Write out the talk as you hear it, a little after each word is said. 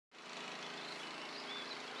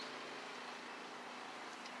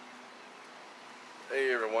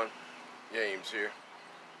Hey everyone, James here.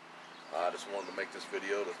 I just wanted to make this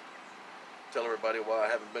video to tell everybody why I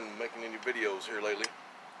haven't been making any videos here lately.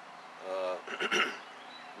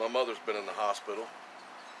 My mother's been in the hospital,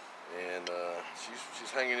 and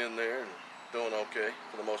she's hanging in there and doing okay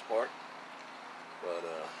for the most part. But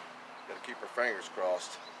got to keep her fingers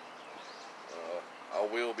crossed. I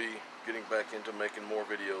will be getting back into making more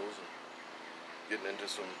videos and getting into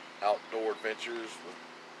some outdoor adventures with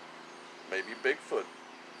maybe Bigfoot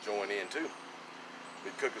join in too.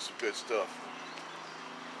 Be cooking some good stuff.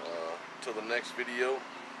 Till the next video,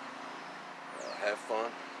 have fun,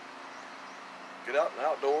 get out and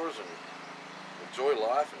outdoors and enjoy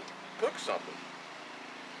life and cook something.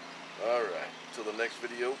 Alright, till the next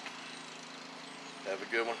video, have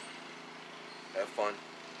a good one, have fun,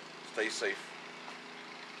 stay safe,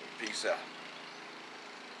 and peace out.